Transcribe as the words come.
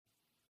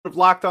of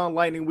Locked On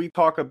Lightning, we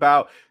talk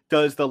about,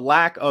 does the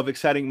lack of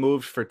exciting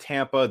moves for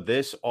Tampa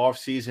this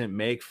offseason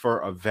make for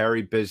a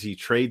very busy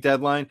trade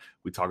deadline?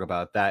 We talk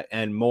about that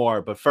and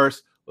more. But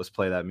first, let's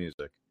play that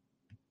music.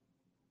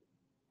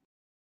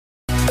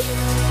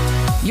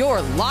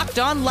 You're Locked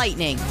On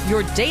Lightning,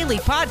 your daily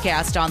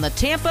podcast on the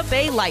Tampa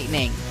Bay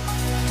Lightning.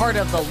 Part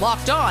of the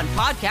Locked On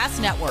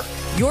Podcast Network,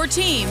 your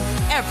team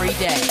every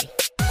day.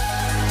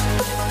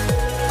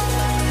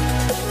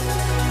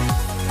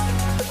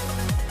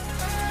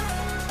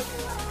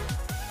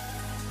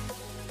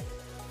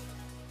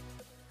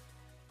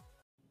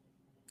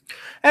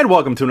 And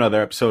welcome to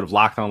another episode of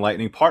Locked On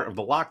Lightning, part of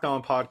the Locked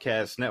On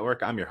Podcast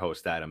Network. I'm your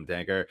host, Adam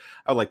Danker.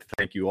 I'd like to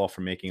thank you all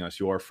for making us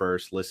your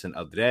first listen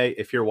of the day.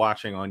 If you're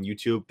watching on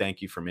YouTube, thank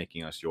you for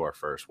making us your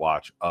first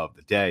watch of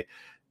the day.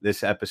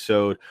 This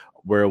episode,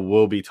 where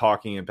we'll be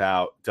talking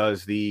about,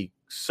 does the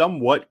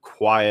somewhat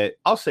quiet,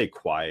 I'll say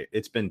quiet,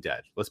 it's been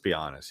dead. Let's be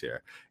honest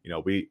here. You know,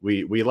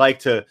 we like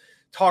to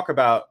talk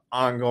about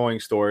ongoing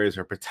stories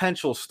or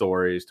potential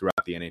stories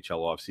throughout the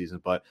NHL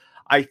offseason, but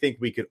I think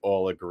we could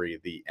all agree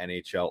the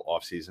NHL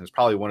offseason is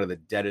probably one of the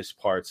deadest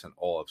parts in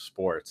all of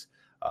sports.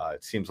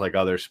 It seems like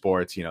other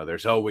sports, you know,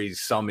 there's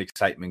always some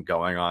excitement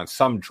going on,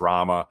 some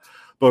drama.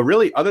 But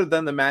really, other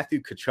than the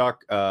Matthew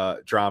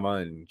Tkachuk drama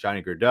and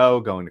Johnny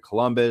Gaudreau going to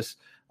Columbus,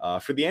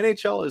 for the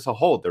NHL as a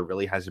whole, there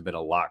really hasn't been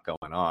a lot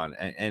going on.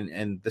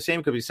 And the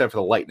same could be said for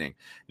the Lightning.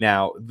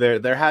 Now,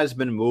 there has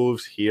been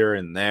moves here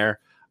and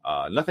there.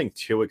 Nothing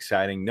too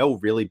exciting. No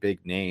really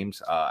big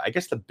names. I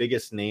guess the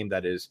biggest name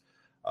that is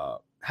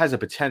has a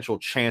potential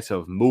chance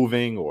of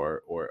moving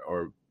or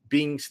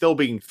still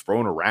being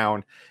thrown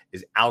around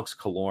is Alex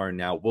Killorn.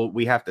 Now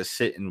we have to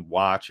sit and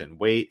watch and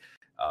wait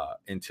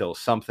until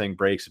something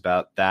breaks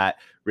about that.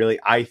 Really,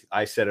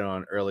 I said it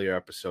on earlier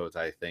episodes.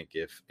 I think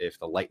if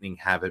the Lightning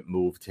haven't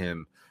moved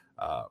him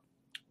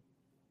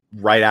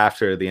right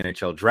after the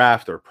NHL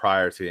draft or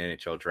prior to the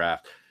NHL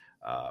draft,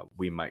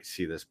 we might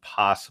see this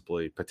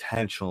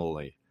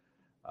potentially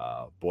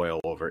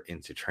boil over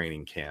into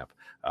training camp,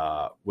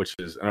 which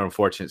is an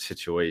unfortunate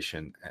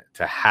situation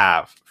to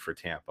have for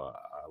Tampa.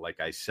 Like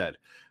I said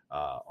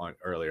on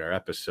earlier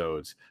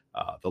episodes,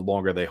 the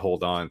longer they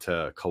hold on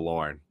to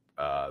Killorn,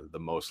 the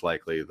most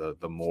likely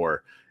the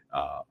more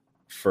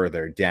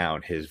further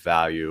down his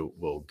value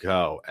will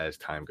go as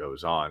time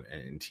goes on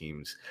and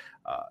teams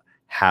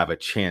have a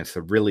chance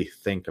to really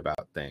think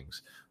about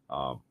things.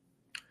 And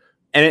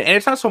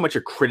it's not so much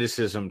a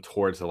criticism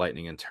towards the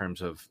Lightning in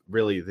terms of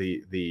really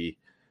the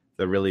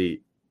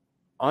really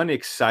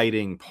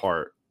unexciting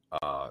part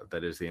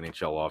that is the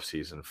NHL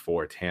offseason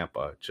for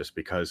Tampa, just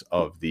because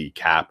of the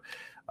cap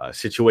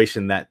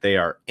situation that they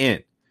are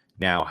in.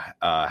 Now,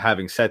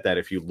 having said that,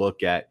 if you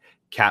look at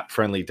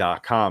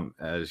capfriendly.com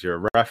as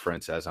your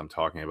reference, as I'm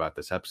talking about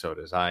this episode,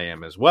 as I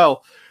am as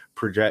well,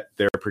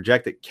 their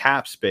projected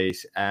cap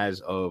space as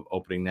of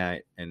opening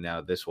night, and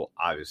now this will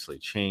obviously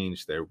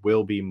change. There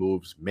will be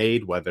moves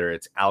made, whether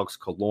it's Alex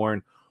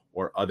Killorn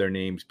or other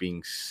names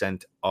being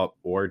sent up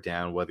or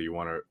down, whether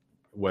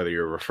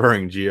you're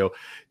referring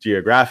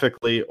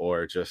geographically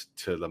or just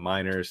to the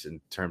minors in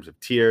terms of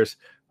tiers.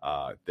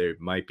 There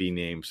might be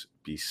names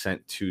be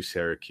sent to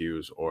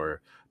Syracuse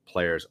or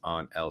players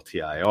on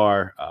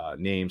LTIR.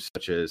 Names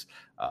such as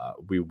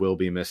we will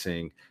be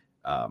missing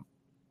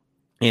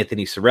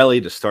Anthony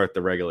Cirelli to start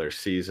the regular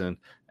season,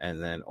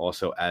 and then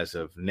also as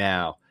of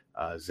now,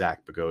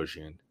 Zach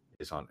Bogosian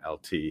is on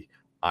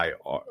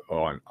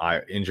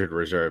injured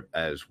reserve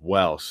as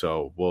well.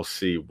 So we'll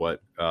see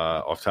what,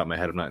 off the top of my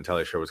head, I'm not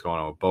entirely sure what's going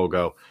on with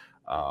Bogo.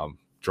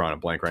 Drawing a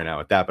blank right now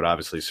with that, but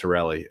obviously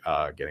Cirelli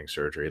getting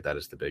surgery, that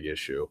is the big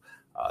issue.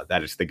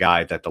 That is the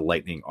guy that the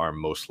Lightning are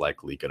most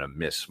likely going to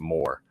miss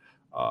more,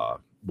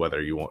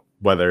 whether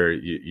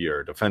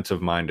you're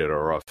defensive minded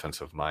or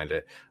offensive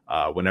minded.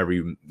 Whenever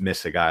you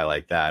miss a guy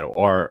like that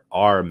or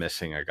are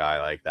missing a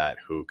guy like that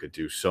who could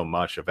do so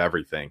much of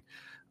everything,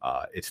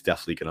 it's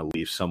definitely going to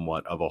leave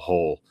somewhat of a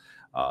hole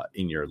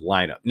in your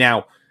lineup.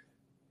 Now,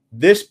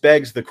 this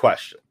begs the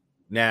question.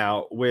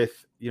 Now,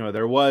 with, you know,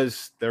 there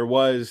was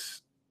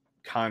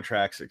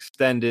contracts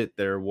extended,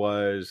 there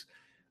was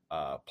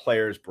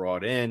players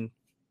brought in,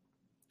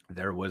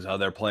 there was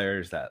other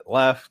players that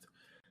left.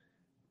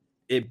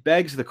 It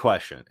begs the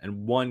question,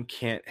 and one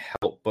can't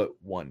help but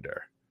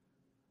wonder,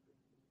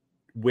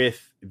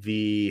 with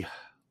the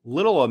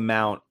little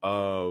amount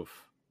of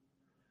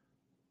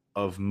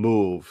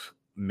move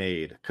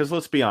made, because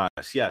let's be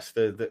honest, yes,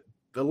 the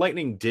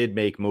Lightning did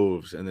make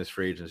moves in this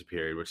free agency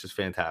period, which is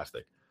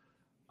fantastic.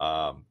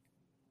 But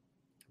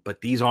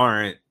these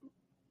aren't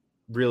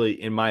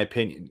really, in my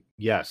opinion,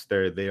 yes,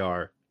 they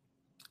are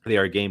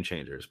game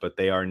changers, but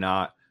they are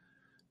not.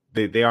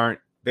 They aren't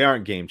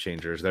game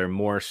changers. They're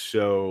more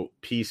so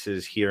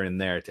pieces here and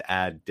there to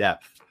add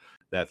depth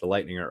that the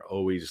Lightning are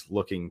always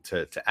looking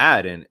to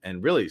add.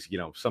 And really, you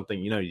know,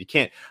 something, you know, you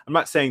can't, I'm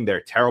not saying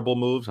they're terrible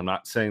moves. I'm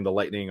not saying the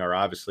Lightning are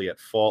obviously at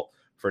fault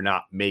for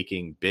not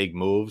making big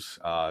moves.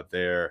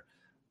 They're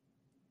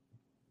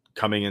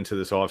coming into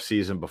this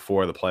offseason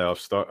before the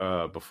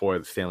playoffs before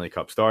the Stanley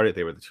Cup started.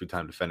 They were the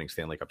 2-time defending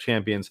Stanley Cup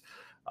champions.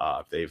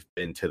 They've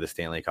been to the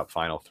Stanley Cup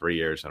final 3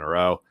 years in a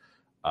row.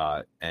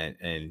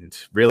 And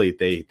really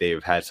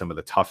they've had some of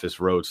the toughest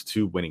roads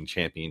to winning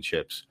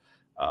championships.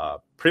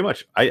 Pretty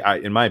much, I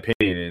in my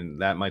opinion,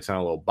 and that might sound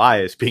a little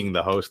biased being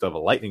the host of a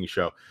Lightning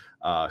show,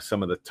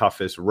 some of the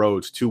toughest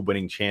roads to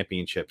winning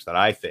championships that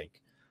I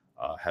think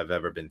have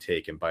ever been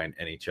taken by an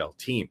NHL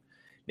team.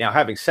 Now,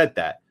 having said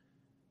that,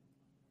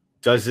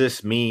 does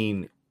this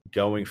mean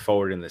going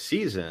forward in the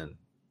season,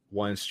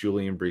 once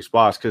Julien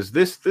Brisebois, because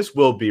this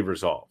will be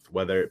resolved,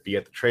 whether it be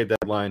at the trade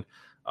deadline,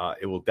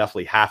 it will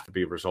definitely have to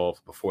be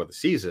resolved before the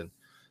season.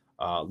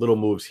 Little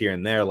moves here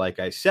and there, like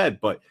I said,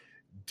 but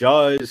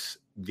does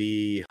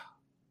the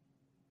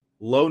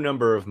low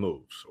number of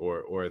moves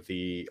or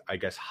the, I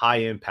guess, high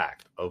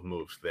impact of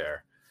moves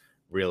there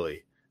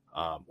really,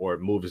 or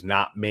moves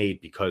not made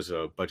because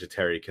of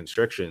budgetary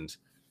constrictions,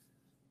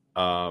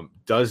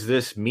 does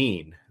this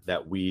mean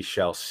that we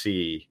shall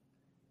see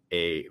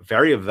a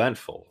very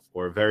eventful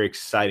or very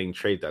exciting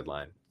trade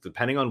deadline,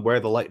 depending on where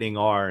the Lightning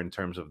are in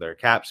terms of their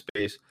cap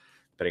space,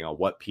 depending on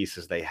what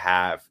pieces they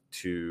have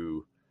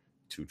to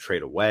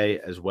trade away,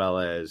 as well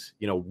as,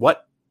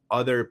 what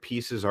other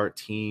pieces are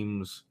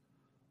teams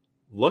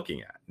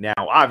looking at? Now,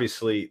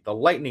 obviously, the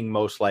Lightning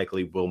most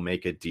likely will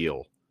make a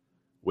deal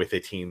with a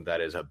team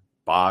that is a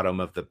bottom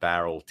of the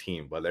barrel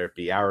team, whether it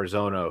be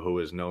Arizona, who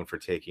is known for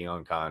taking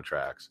on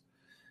contracts,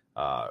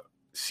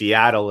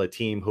 Seattle, a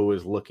team who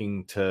is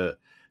looking to,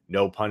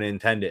 no pun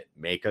intended,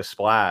 make a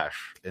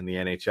splash in the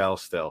NHL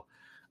still.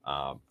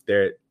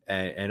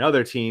 And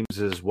other teams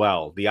as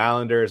well. The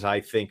Islanders,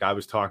 I think I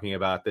was talking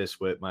about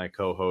this with my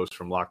co-host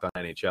from Locked On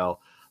NHL,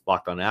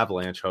 Locked On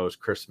Avalanche host,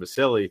 Chris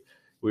Masilli.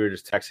 We were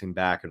just texting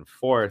back and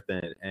forth,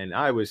 and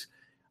I was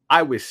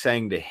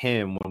saying to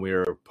him when we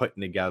were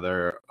putting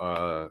together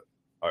our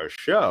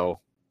show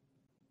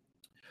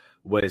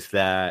was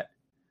that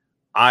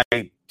I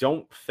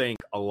don't think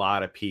a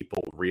lot of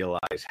people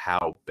realize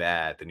how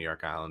bad the New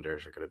York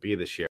Islanders are going to be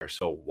this year.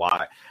 So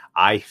why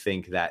I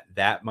think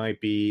that might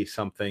be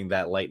something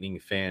that Lightning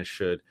fans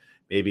should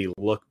maybe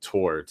look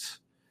towards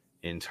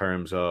in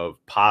terms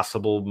of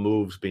possible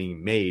moves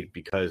being made,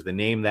 because the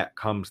name that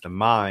comes to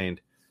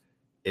mind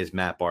is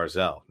Matt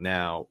Barzal.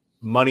 Now,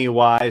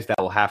 money-wise, that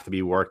will have to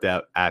be worked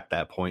out at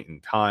that point in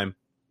time.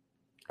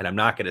 And I'm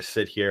not going to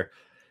sit here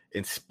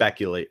and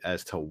speculate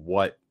as to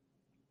what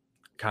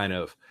kind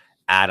of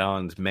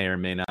add-ons may or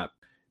may not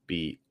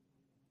be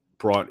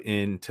brought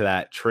into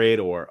that trade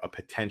or a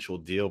potential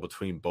deal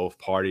between both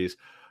parties.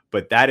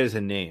 But that is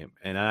a name,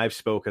 and I've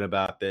spoken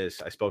about this.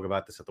 I spoke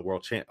about this at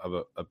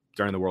the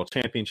during the World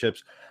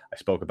Championships. I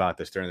spoke about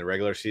this during the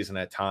regular season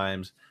at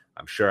times.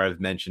 I'm sure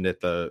I've mentioned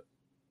it the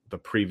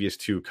previous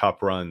 2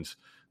 cup runs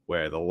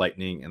where the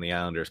Lightning and the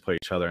Islanders play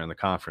each other in the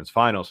conference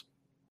finals.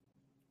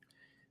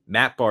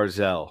 Matt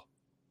Barzal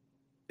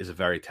is a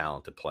very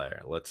talented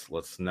player.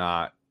 Let's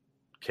not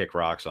kick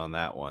rocks on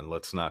that one.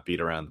 Let's not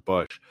beat around the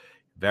bush.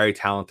 Very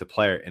talented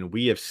player, and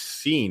we have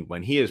seen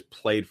when he has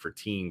played for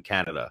Team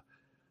Canada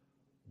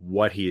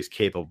what he is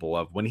capable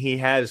of when he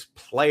has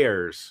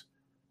players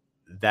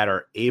that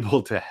are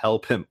able to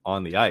help him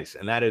on the ice.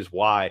 And that is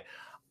why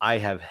I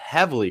have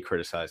heavily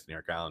criticized the New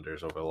York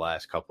Islanders over the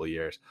last couple of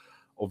years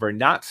over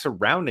not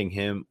surrounding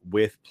him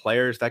with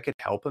players that could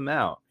help him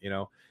out.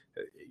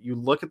 You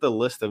look at the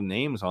list of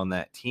names on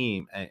that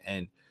team,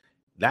 and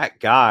that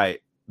guy,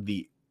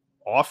 the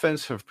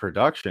offensive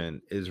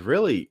production is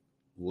really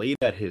laid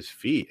at his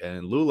feet.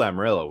 And Lou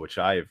Lamoriello, which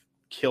I've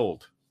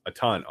killed a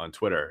ton on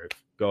Twitter,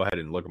 go ahead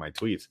and look at my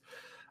tweets,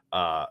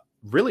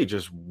 really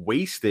just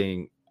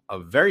wasting a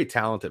very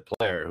talented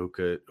player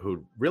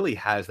who really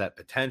has that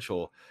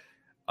potential,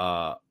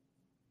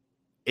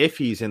 if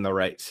he's in the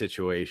right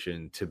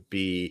situation, to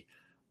be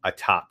a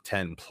top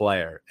 10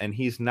 player. And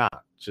he's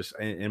not. Just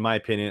in my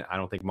opinion, I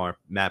don't think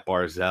Matt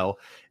Barzal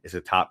is a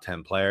top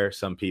 10 player.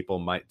 Some people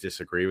might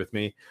disagree with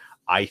me.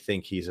 I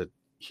think he's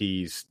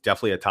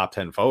definitely a top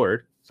 10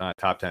 forward. He's not a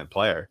top 10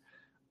 player.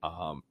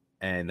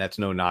 And that's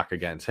no knock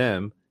against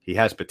him. He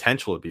has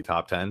potential to be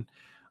top 10.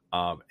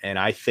 And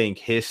I think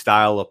his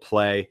style of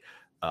play,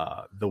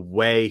 the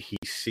way he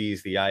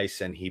sees the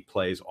ice and he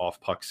plays off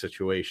puck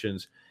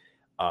situations,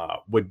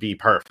 would be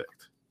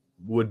perfect.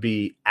 Would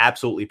be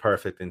absolutely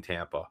perfect in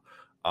Tampa,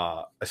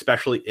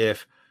 especially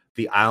if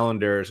the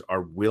Islanders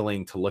are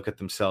willing to look at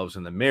themselves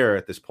in the mirror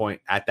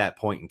at that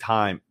point in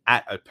time,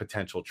 at a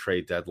potential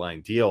trade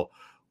deadline deal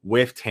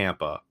with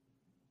Tampa,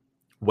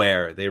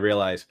 where they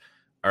realize,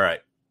 all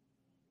right,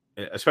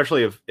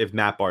 especially if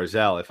Matt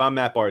Barzal, if I'm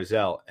Matt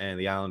Barzal and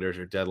the Islanders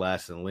are dead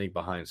last in the league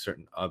behind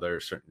certain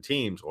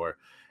teams or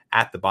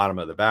at the bottom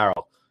of the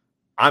barrel,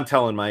 I'm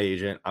telling my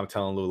agent, I'm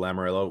telling Lou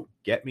Lamoriello,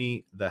 get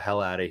me the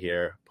hell out of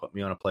here, put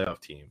me on a playoff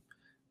team.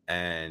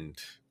 And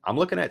I'm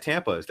looking at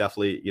Tampa as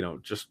definitely,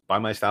 just by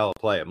my style of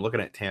play, I'm looking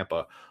at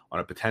Tampa on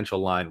a potential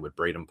line with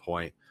Braden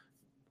Point,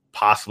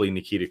 possibly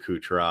Nikita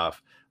Kucherov,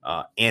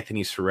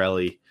 Anthony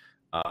Cirelli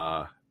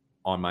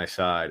on my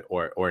side,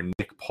 or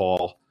Nick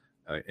Paul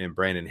and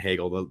Brandon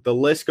Hagel. The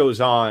list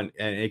goes on,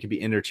 and it could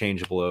be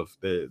interchangeable of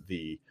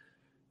the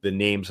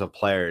names of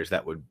players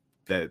that would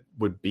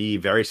be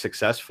very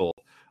successful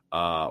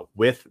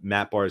with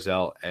Matt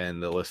Barzal,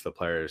 and the list of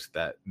players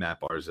that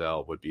Matt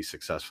Barzal would be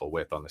successful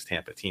with on this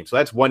Tampa team. So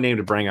that's one name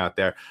to bring out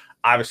there.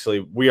 Obviously,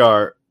 we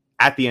are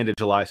at the end of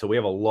July, so we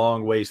have a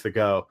long ways to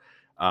go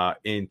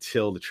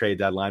until the trade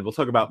deadline. We'll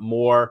talk about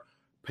more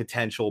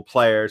potential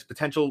players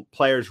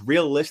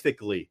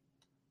realistically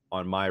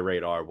on my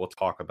radar. We'll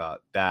talk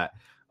about that.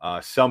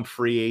 Some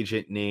free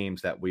agent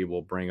names that we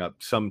will bring up,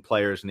 some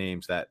players'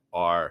 names that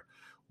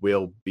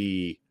will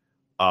be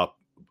up,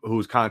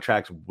 whose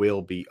contracts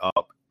will be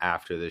up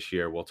after this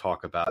year. We'll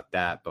talk about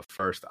that. But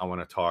first, I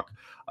want to talk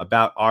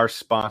about our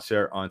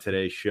sponsor on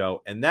today's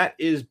show, and that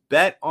is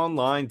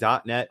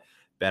betonline.net.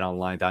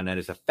 BetOnline.net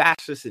is the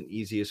fastest and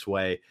easiest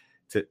way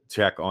to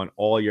check on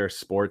all your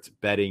sports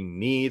betting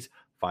needs.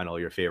 Find all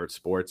your favorite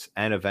sports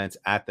and events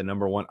at the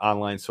 #1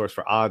 online source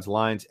for odds,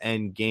 lines,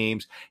 and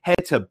games.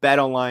 Head to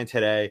BetOnline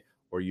today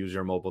or use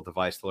your mobile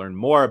device to learn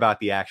more about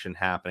the action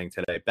happening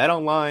today.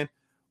 BetOnline,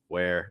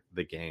 where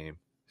the game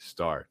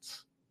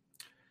starts.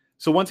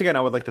 So once again,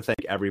 I would like to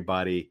thank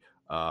everybody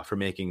for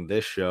making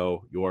this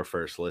show your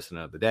first listen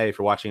of the day,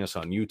 for watching us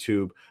on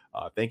YouTube.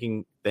 Thank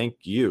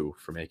you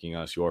for making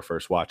us your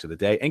first watch of the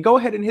day. And go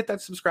ahead and hit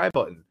that subscribe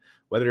button.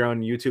 Whether you're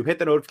on YouTube, hit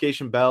the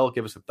notification bell,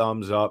 give us a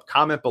thumbs up,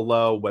 comment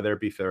below, whether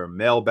it be for a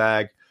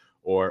mailbag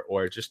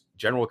or just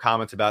general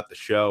comments about the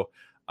show.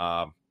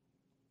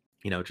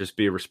 Just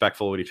be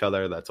respectful with each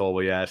other. That's all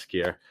we ask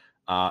here.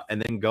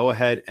 And then go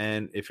ahead,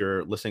 and if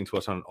you're listening to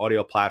us on an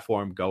audio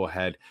platform, go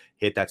ahead,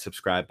 hit that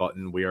subscribe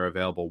button. We are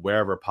available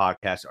wherever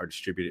podcasts are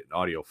distributed in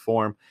audio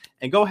form.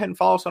 And go ahead and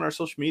follow us on our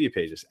social media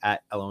pages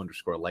at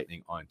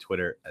 @LO_Lightning on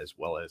Twitter, as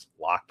well as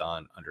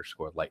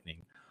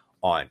LockedOn_Lightning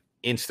on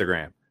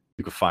Instagram.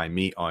 You can find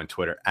me on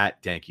Twitter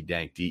at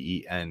DankyDank,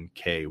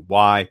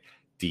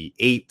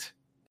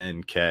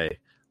 DENKYD8NK.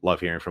 Love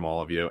hearing from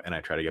all of you, and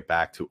I try to get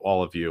back to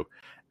all of you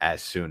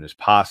as soon as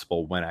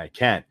possible when I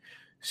can.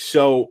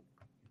 So,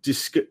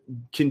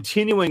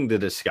 continuing the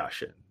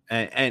discussion,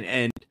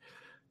 and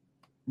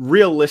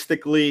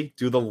realistically,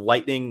 do the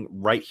Lightning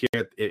right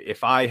here.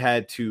 If I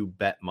had to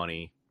bet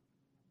money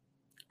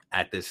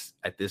at this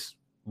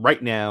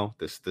right now,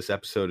 this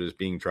episode is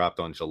being dropped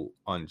on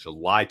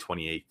July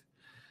 28th.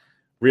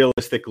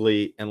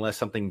 Realistically, unless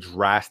something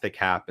drastic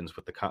happens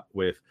with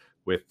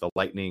the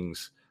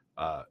Lightning's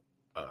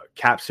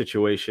cap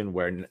situation,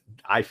 where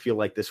I feel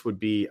like this would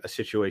be a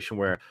situation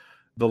where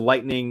the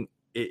Lightning,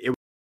 it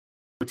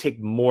would take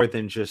more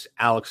than just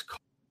Alex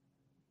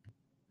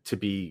to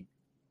be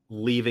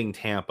leaving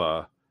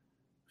Tampa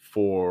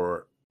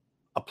for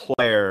a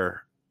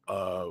player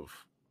of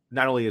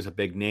not only is a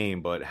big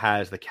name, but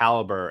has the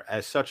caliber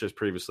as such as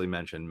previously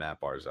mentioned,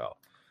 Matt Barzal.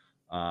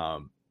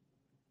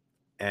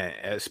 And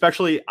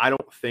especially, I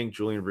don't think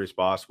Julien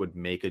Brisebois would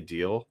make a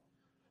deal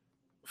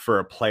for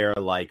a player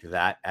like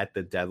that at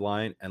the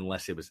deadline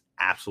unless it was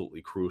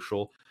absolutely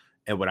crucial.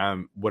 And what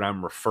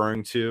I'm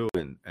referring to,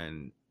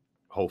 and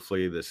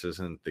hopefully this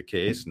isn't the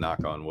case,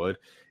 knock on wood,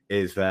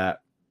 is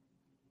that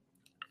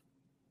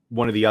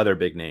one of the other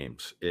big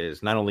names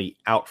is not only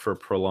out for a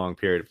prolonged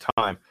period of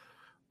time,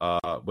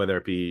 whether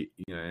it be,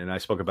 and I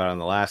spoke about it on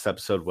the last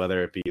episode,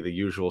 whether it be the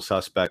usual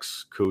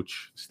suspects,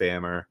 Cooch,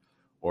 Stammer,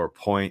 or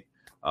Point.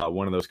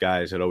 One of those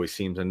guys that always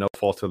seems, and no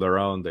fault of their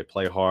own, they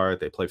play hard,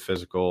 they play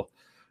physical.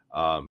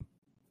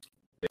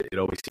 It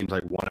always seems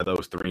like one of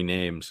those three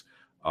names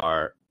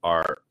are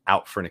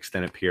out for an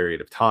extended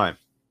period of time.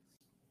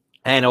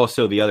 And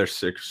also the other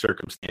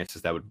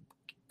circumstances that would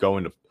go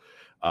into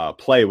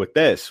play with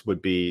this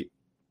would be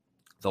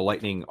the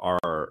Lightning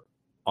are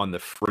on the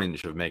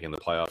fringe of making the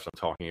playoffs. I'm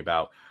talking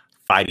about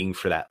fighting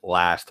for that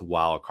last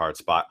wild card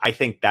spot. I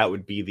think that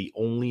would be the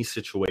only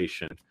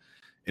situation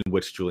in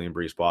which Julien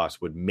Brisebois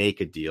would make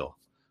a deal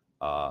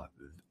of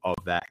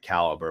that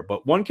caliber.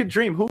 But one could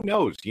dream. Who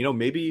knows?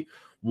 Maybe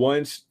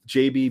once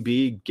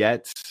JBB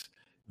gets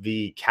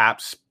the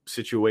cap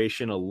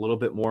situation a little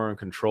bit more in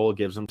control,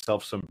 gives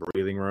himself some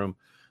breathing room.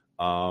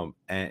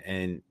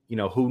 And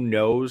who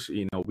knows?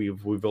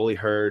 We've only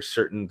heard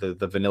certain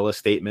the vanilla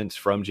statements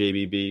from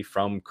JBB,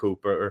 from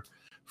Cooper,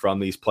 from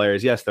these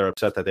players. Yes, they're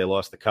upset that they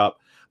lost the cup,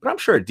 but I'm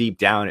sure deep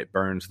down it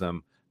burns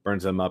them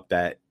up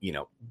that,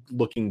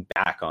 looking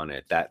back on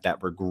it, that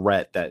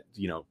regret that,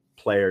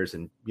 players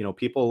and,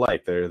 people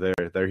like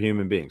they're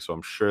human beings. So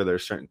I'm sure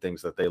there's certain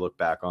things that they look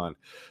back on,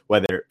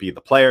 whether it be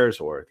the players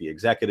or the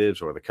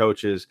executives or the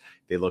coaches,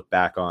 they look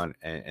back on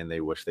and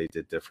they wish they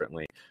did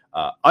differently.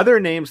 Other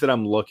names that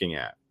I'm looking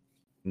at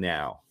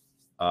now,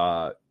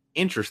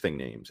 interesting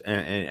names.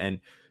 And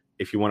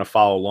if you want to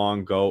follow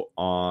along, go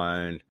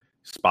on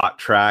Spot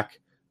Track,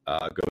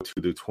 go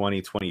to the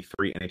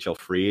 2023 NHL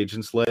free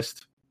agents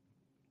list.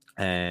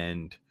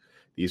 And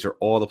these are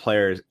all the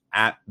players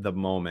at the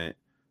moment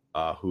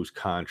whose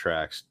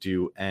contracts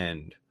do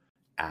end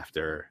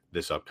after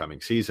this upcoming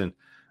season.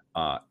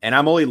 And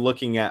I'm only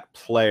looking at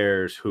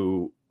players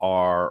who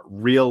are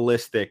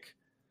realistic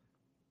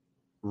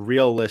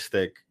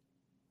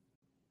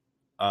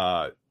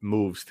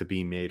moves to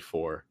be made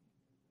for.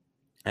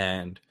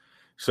 And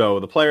so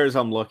the players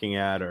I'm looking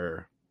at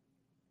are,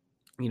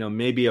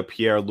 maybe a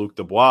Pierre-Luc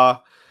Dubois.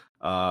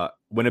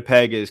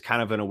 Winnipeg is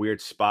kind of in a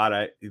weird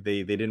spot.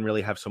 They didn't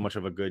really have so much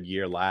of a good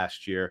year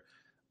last year.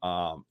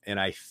 And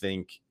I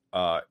think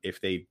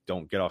if they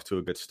don't get off to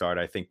a good start,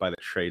 I think by the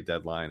trade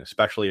deadline,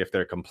 especially if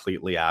they're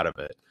completely out of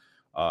it,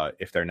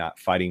 if they're not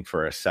fighting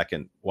for a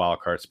second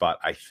wildcard spot,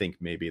 I think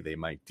maybe they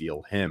might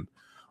deal him.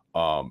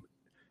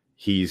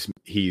 He's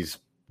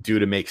due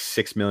to make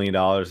 $6 million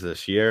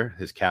this year.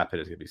 His cap hit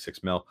is going to be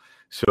 $6 million.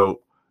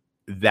 So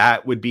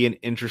that would be an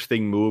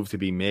interesting move to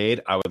be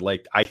made.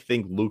 I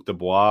think Luc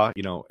Dubois,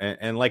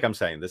 and like I'm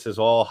saying, this is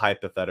all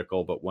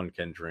hypothetical, but one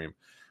can dream.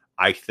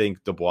 I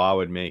think Dubois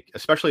would make,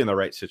 especially in the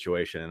right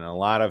situation, and a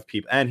lot of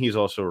people, and he's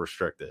also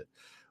restricted,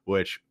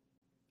 which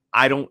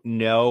I don't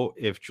know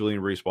if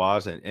Julien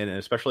Brisebois, and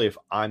especially if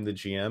I'm the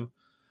GM,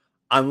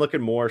 I'm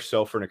looking more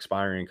so for an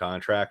expiring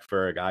contract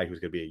for a guy who's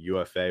going to be a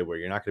UFA, where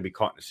you're not going to be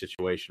caught in a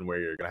situation where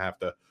you're going to have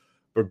to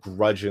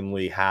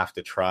begrudgingly have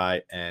to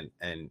try and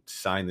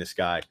sign this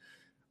guy.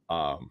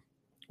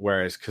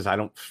 Whereas, because I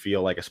don't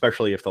feel like,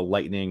 especially if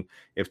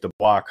if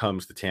Dubois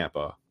comes to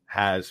Tampa,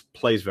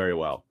 plays very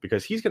well,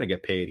 because he's going to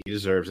get paid. He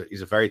deserves it.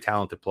 He's a very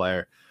talented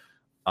player.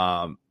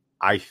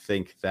 I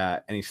think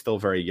that, and he's still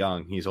very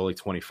young. He's only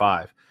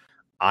 25.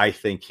 I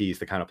think he's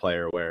the kind of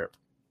player where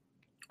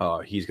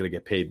he's going to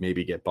get paid,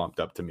 maybe get bumped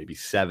up to maybe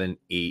 7,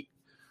 8,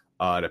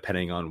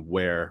 depending on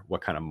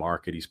what kind of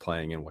market he's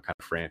playing in, what kind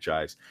of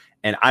franchise.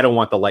 And I don't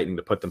want the Lightning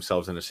to put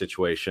themselves in a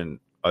situation,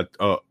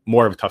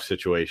 more of a tough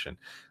situation,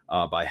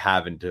 by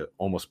having to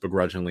almost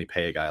begrudgingly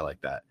pay a guy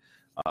like that.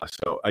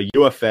 So a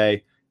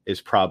UFA is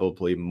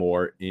probably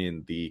more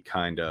in the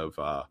kind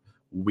of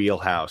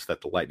wheelhouse that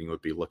the Lightning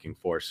would be looking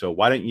for. So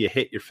why don't you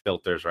hit your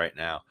filters right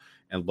now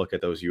and look at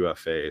those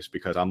UFAs?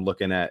 Because I'm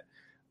looking at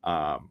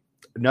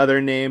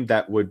another name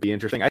that would be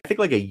interesting. I think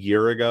like a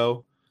year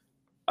ago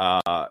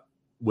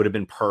would have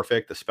been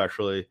perfect,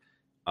 especially,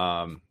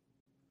 or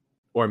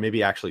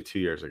maybe actually 2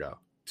 years ago.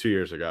 2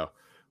 years ago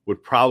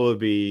would probably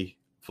be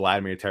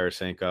Vladimir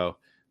Tarasenko.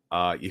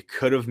 You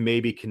could have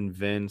maybe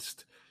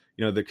convinced,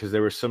 because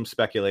there was some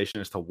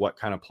speculation as to what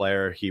kind of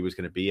player he was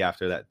going to be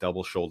after that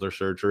double shoulder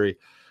surgery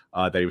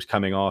that he was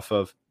coming off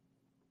of.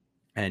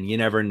 And you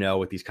never know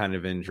with these kind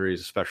of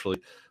injuries,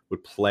 especially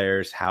with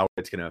players, how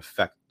it's going to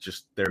affect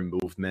just their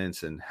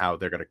movements and how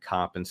they're going to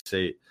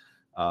compensate,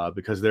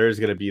 because there is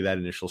going to be that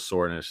initial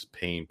soreness,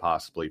 pain,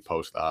 possibly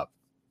post-op.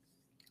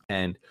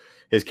 And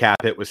his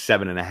cap hit was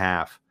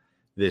 7.5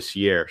 this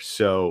year.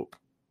 So,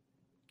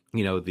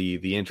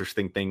 the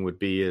interesting thing would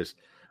be is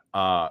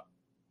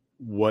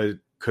what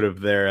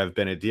could there have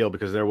been a deal,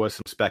 because there was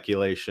some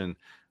speculation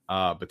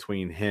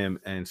between him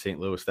and St.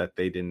 Louis that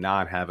they did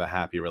not have a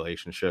happy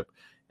relationship,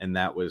 and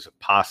that was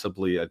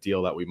possibly a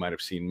deal that we might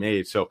have seen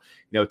made. So,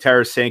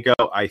 Tarasenko,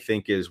 I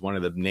think, is one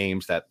of the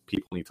names that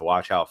people need to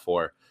watch out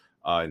for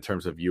in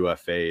terms of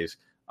UFAs.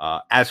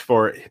 As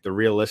for the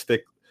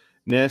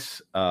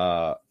realisticness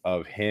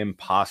of him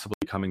possibly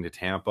coming to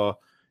Tampa,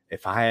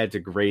 if I had to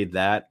grade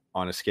that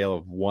on a scale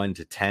of 1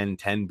 to 10,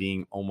 10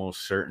 being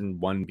almost certain,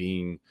 1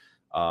 being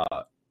La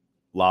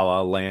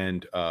La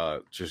Land,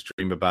 just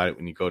dream about it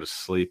when you go to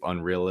sleep,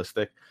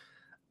 unrealistic,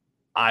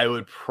 I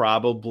would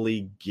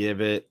probably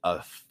give it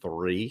a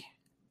 3.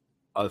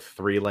 A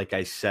 3, like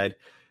I said,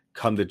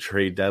 come the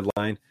trade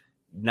deadline.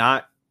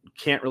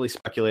 Can't really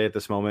speculate at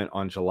this moment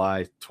on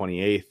July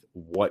 28th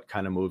what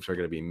kind of moves are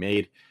going to be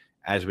made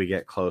as we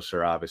get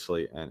closer,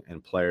 obviously,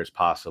 and players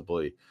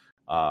possibly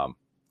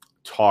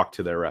talk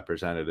to their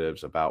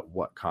representatives about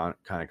what kind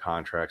of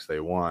contracts they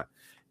want.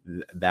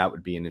 That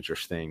would be an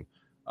interesting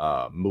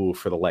move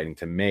for the Lightning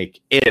to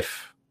make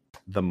if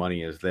the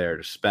money is there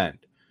to spend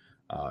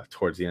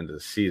towards the end of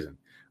the season.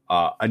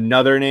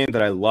 Another name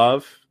that I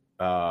love,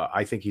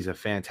 I think he's a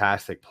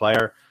fantastic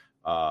player.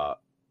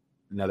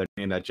 Another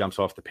name that jumps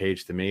off the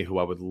page to me, who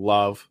I would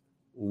love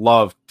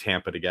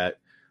Tampa to get.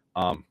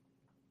 I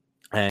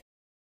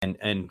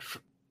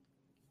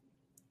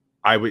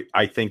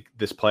think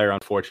this player,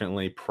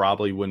 unfortunately,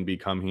 probably wouldn't be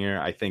come here.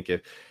 I think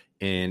if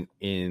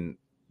in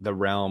the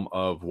realm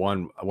of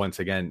 1, once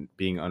again,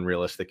 being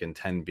unrealistic, and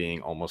 10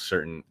 being almost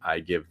certain, I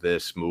give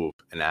this move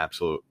an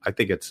absolute, I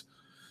think it's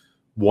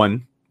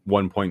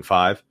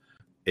 1.5,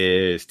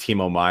 is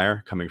Timo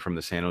Meier coming from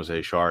the San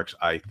Jose Sharks.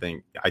 I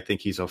think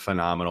he's a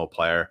phenomenal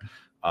player.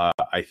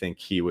 I think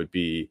he would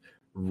play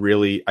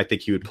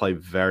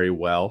very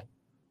well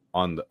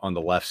on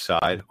the left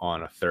side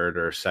on a third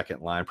or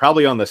second line,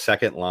 probably on the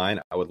second line.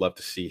 I would love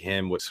to see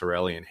him with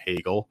Cirelli and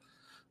Hagel,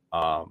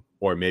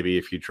 or maybe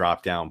if you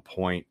drop down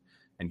Point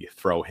and you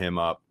throw him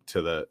up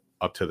to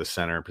the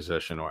center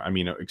position,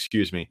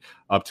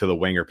 up to the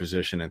winger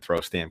position and throw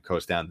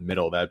Stamkos down the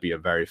middle. That'd be a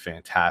very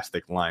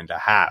fantastic line to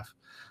have.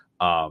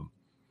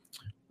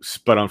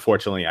 But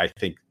unfortunately, I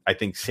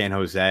think San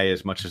Jose,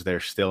 as much as they're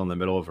still in the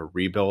middle of a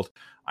rebuild,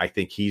 I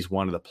think he's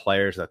one of the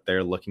players that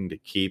they're looking to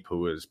keep,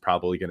 who is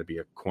probably going to be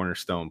a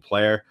cornerstone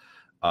player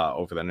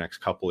over the next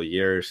couple of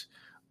years.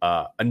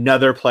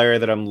 Another player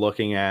that I'm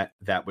looking at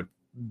that would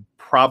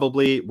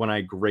probably when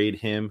I grade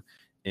him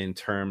in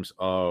terms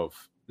of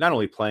not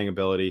only playing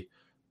ability,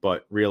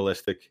 but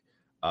realistic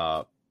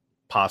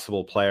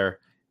possible player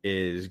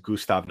is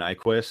Gustav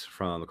Nyquist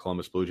from the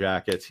Columbus Blue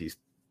Jackets. He's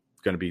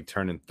going to be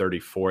turning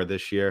 34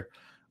 this year.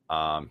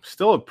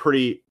 Still a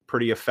pretty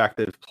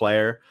effective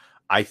player.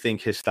 I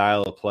think his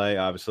style of play,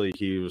 obviously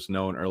he was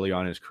known early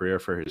on in his career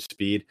for his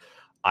speed.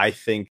 I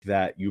think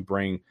that you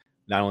bring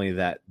not only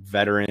that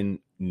veteran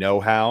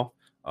know-how,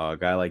 a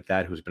guy like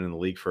that who's been in the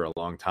league for a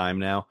long time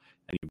now,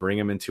 and you bring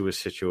him into a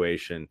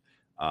situation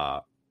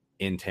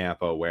in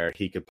Tampa where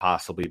he could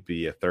possibly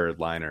be a third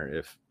liner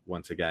if,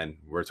 once again,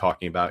 we're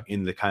talking about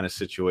in the kind of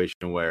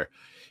situation where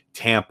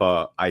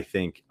Tampa, I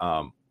think,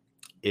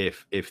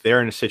 if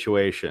they're in a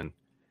situation,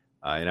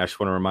 and I just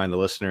want to remind the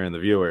listener and the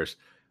viewers,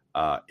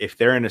 if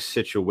they're in a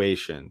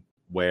situation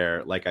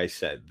where, like I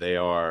said, they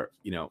are,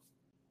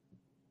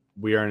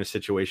 we are in a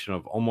situation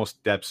of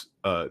almost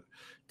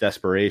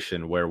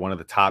desperation where one of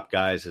the top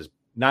guys is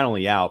not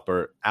only out,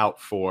 but out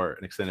for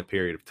an extended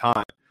period of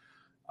time.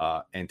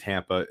 And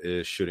Tampa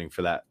is shooting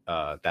for that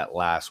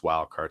last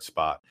wild card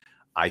spot.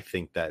 I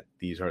think that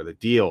these are the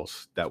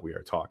deals that we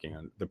are talking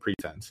on, the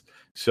pretense.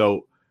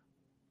 So,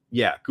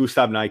 yeah,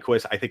 Gustav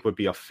Nyquist, I think, would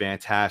be a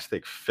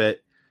fantastic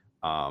fit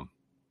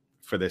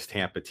for this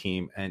Tampa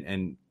team.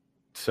 And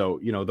so,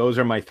 those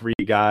are my 4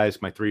 guys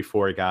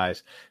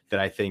that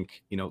I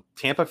think,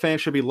 Tampa fans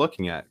should be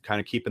looking at,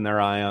 kind of keeping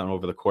their eye on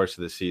over the course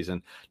of the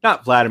season.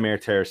 Not Vladimir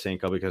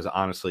Tarasenko, because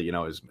honestly,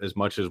 as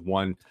much as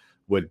one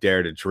would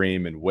dare to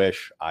dream and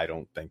wish, I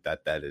don't think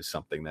that is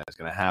something that is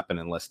going to happen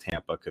unless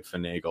Tampa could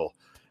finagle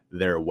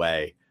their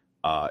way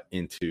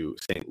into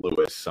St.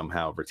 Louis,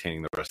 somehow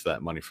retaining the rest of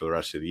that money for the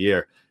rest of the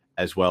year,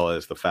 as well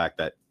as the fact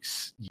that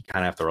you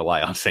kind of have to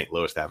rely on St.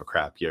 Louis to have a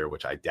crap year,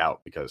 which I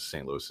doubt because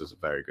St. Louis is a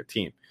very good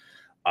team.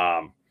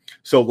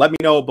 So let me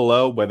know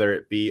below, whether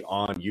it be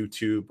on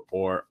YouTube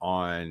or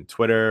on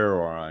Twitter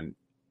or on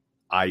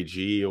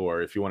IG,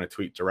 or if you want to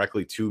tweet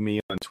directly to me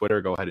on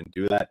Twitter, go ahead and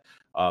do that.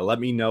 Let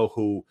me know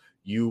who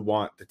you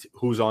want,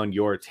 who's on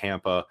your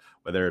Tampa,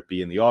 whether it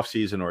be in the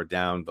offseason or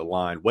down the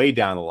line, way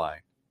down the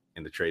line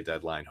in the trade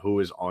deadline, who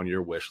is on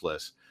your wish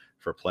list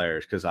for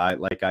players. Because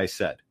like I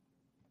said,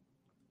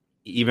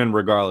 even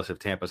regardless if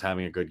Tampa's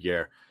having a good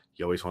year,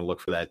 you always want to look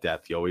for that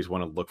depth. You always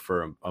want to look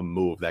for a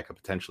move that could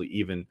potentially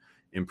even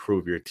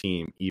improve your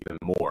team even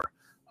more.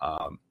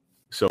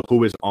 So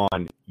who is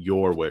on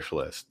your wish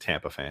list,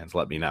 Tampa fans?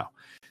 Let me know.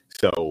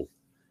 So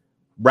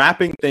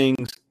wrapping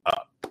things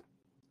up,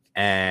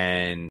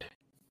 and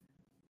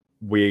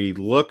we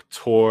look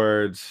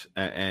towards,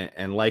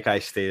 and like I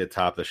stated at the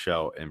top of the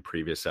show in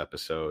previous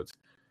episodes,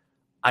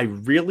 I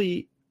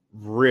really,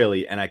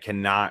 and I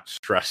cannot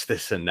stress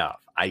this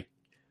enough, I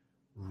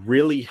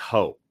really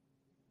hope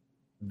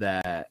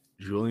that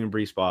Julien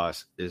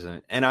Brisebois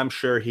isn't, and I'm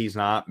sure he's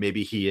not,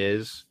 maybe he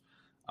is.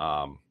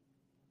 I'm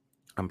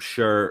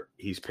sure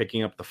he's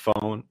picking up the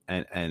phone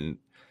and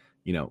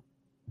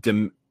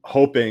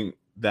hoping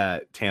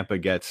that Tampa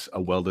gets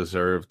a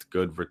well-deserved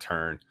good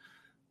return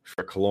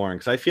for Killorn,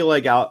 because I feel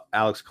like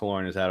Alex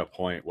Killorn is at a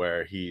point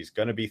where he's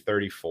going to be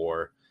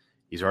 34.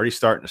 He's already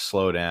starting to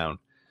slow down.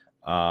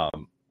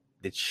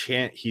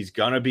 He's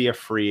going to be a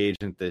free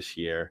agent this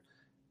year,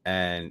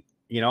 and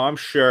I'm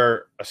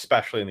sure,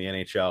 especially in the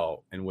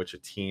NHL, in which a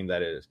team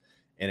that is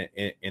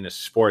in a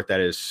sport that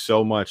is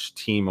so much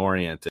team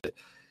oriented,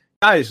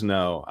 guys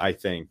know. I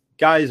think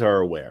guys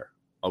are aware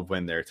of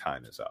when their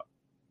time is up,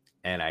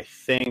 and I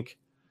think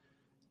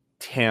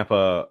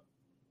Tampa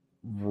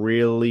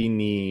really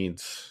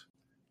needs,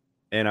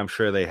 and I'm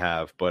sure they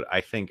have, but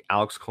I think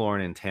Alex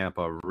Killorn and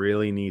Tampa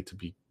really need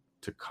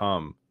to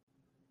come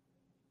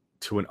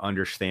to an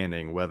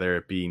understanding, whether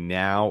it be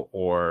now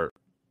or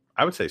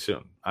I would say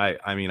soon.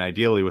 I mean,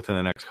 ideally within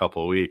the next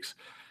couple of weeks.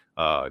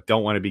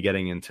 Don't want to be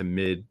getting into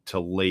mid to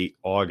late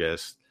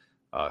August,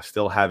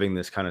 still having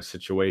this kind of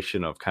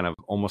situation of kind of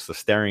almost a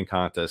staring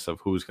contest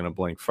of who's going to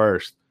blink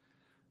first.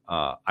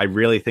 I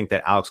really think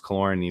that Alex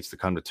Killorn needs to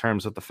come to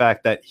terms with the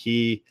fact that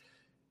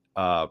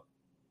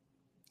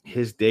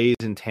his days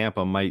in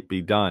Tampa might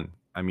be done.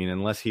 I mean,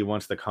 unless he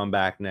wants to come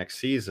back next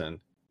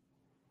season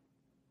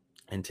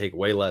and take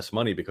way less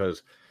money,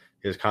 because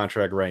his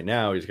contract right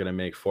now, he's going to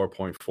make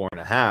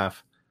 4.4.5.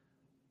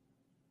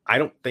 I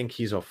don't think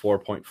he's a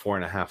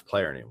 4.4.5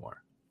 player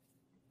anymore.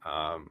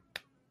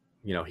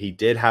 He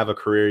did have a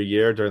career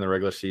year during the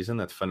regular season.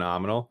 That's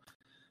phenomenal.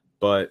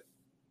 But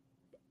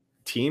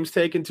teams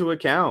take into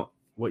account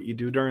what you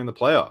do during the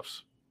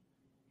playoffs.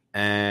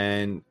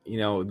 And,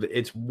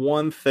 it's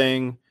one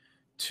thing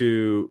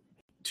to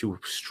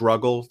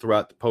struggle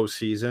throughout the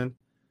postseason,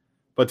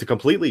 but to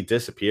completely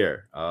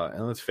disappear.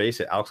 And let's face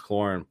it, Alex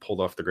Killorn pulled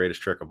off the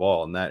greatest trick of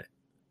all, and that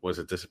was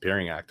a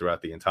disappearing act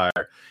throughout the entire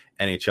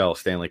NHL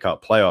Stanley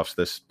Cup playoffs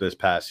this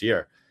past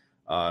year.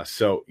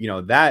 So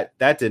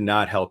that did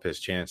not help his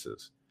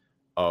chances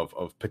of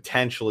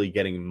potentially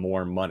getting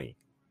more money,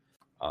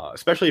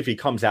 especially if he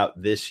comes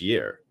out this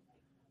year.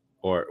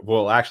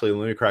 Actually,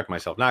 let me correct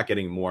myself, not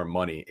getting more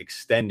money,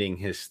 extending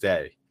his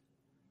stay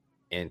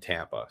in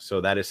Tampa.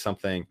 So that is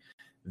something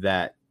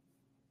that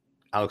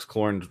Alex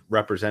Killorn's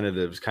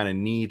representatives kind of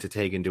need to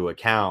take into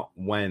account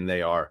when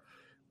they are,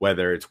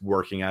 whether it's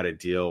working out a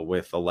deal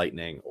with the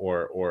Lightning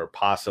or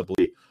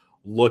possibly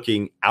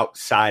looking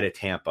outside of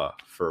Tampa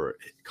for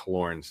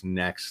Killorn's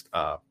next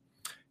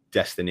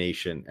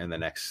destination and the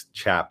next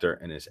chapter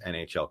in his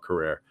NHL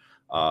career.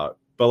 But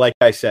like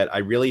I said, I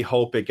really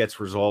hope it gets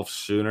resolved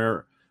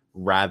sooner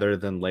rather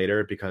than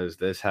later, because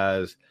this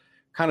has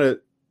kind of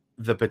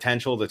the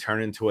potential to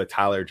turn into a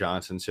Tyler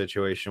Johnson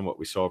situation, what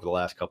we saw over the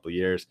last couple of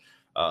years.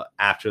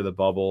 After the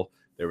bubble,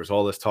 there was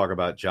all this talk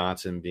about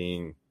Johnson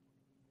being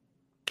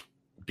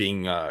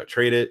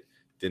traded.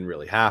 Didn't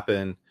really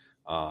happen.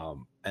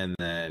 And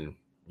then,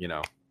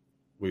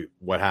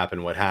 what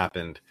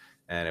happened.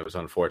 And it was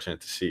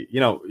unfortunate to see,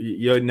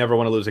 you never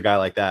want to lose a guy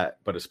like that,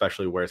 but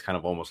especially where it's kind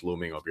of almost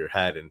looming over your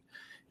head. And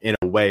in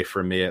a way,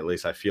 for me, at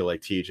least, I feel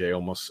like TJ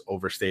almost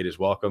overstayed his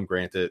welcome.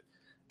 Granted,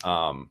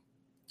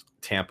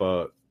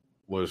 Tampa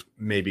was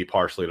maybe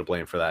partially to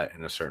blame for that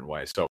in a certain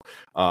way. So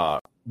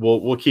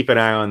we'll keep an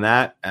eye on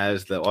that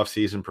as the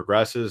offseason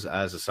progresses,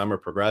 as the summer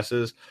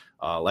progresses.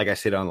 Like I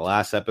said on the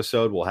last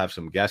episode, we'll have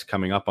some guests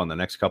coming up on the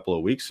next couple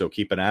of weeks, so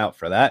keep an eye out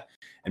for that.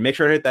 And make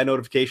sure to hit that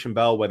notification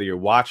bell, whether you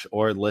watch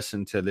or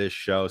listen to this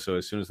show, so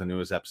as soon as the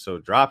newest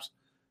episode drops,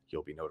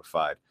 you'll be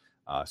notified.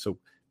 So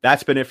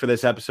that's been it for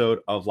this episode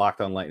of Locked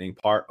On Lightning,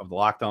 part of the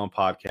Locked On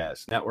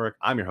Podcast Network.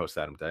 I'm your host,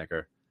 Adam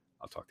Danker.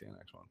 I'll talk to you in the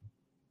next one.